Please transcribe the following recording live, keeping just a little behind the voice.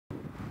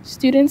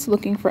Students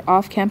looking for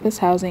off-campus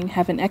housing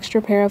have an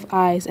extra pair of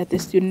eyes at the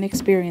Student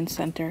Experience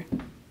Center.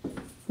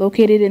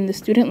 Located in the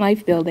Student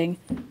Life building,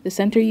 the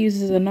center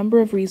uses a number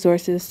of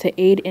resources to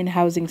aid in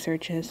housing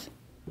searches.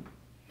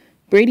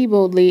 Brady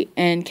Boldley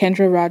and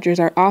Kendra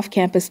Rogers are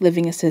off-campus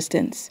living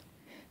assistants.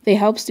 They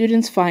help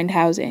students find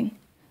housing.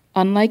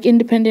 Unlike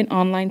independent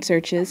online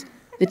searches,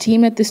 the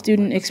team at the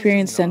Student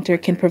Experience Center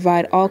can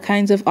provide all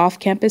kinds of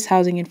off-campus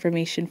housing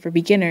information for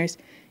beginners,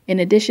 in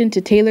addition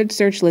to tailored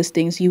search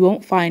listings you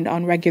won't find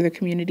on regular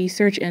community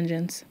search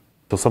engines.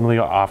 So some of the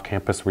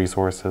off-campus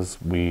resources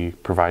we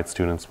provide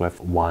students with: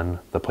 one,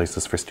 the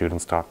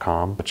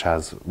placesforstudents.com, which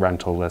has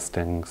rental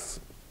listings,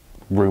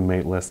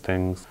 roommate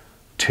listings.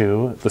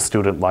 Two, the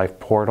Student Life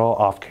portal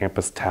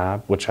off-campus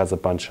tab, which has a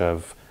bunch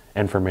of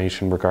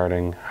information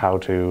regarding how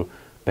to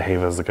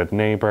behave as a good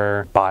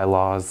neighbor,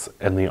 bylaws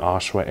in the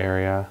Oshawa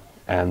area,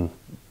 and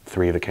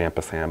three, the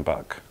campus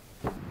handbook.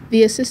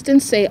 The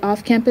assistants say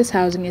off-campus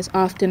housing is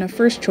often a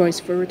first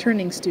choice for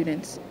returning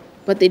students,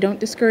 but they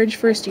don't discourage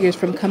first years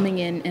from coming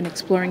in and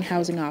exploring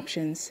housing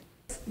options.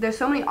 There's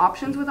so many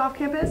options with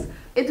off-campus.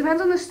 It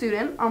depends on the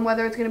student, on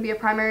whether it's going to be a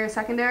primary or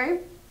secondary.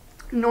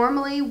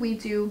 Normally we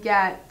do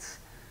get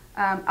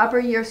upper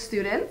year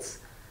students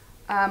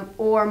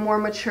or more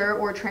mature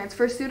or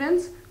transfer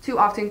students to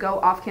often go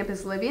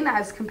off-campus living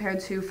as compared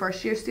to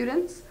first year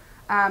students,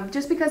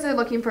 just because they're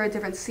looking for a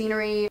different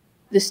scenery.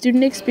 The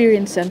Student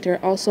Experience Center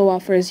also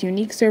offers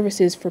unique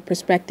services for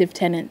prospective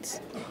tenants.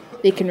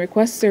 They can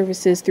request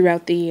services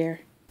throughout the year.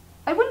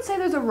 I wouldn't say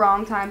there's a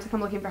wrong time to come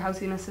looking for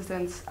housing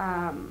assistance,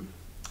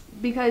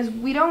 because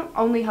we don't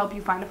only help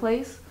you find a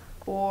place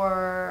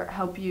or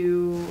help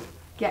you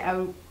get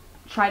out,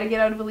 try to get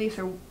out of a lease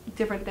or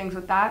different things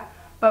with that,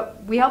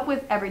 but we help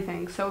with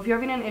everything. So if you're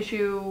having an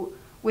issue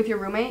with your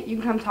roommate, you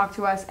can come talk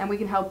to us and we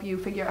can help you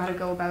figure out how to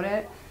go about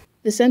it.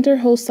 The center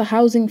hosts a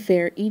housing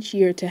fair each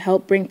year to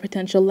help bring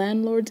potential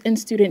landlords and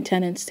student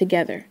tenants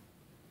together.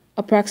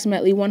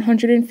 Approximately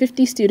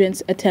 150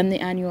 students attend the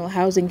annual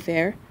housing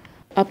fair,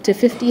 up to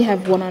 50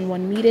 have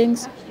one-on-one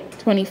meetings,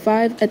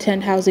 25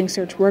 attend housing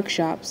search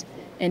workshops,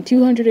 and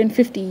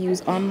 250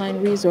 use online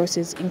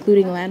resources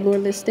including landlord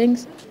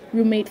listings,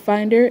 roommate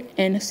finder,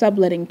 and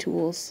subletting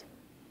tools.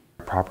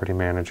 Property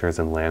managers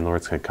and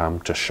landlords can come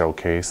to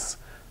showcase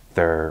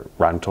their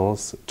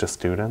rentals to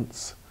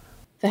students.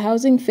 The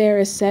housing fair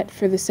is set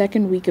for the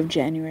second week of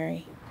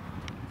January.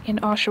 In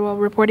Oshawa,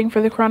 reporting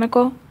for the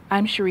Chronicle,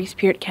 I'm Sherise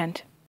Peart-Kent.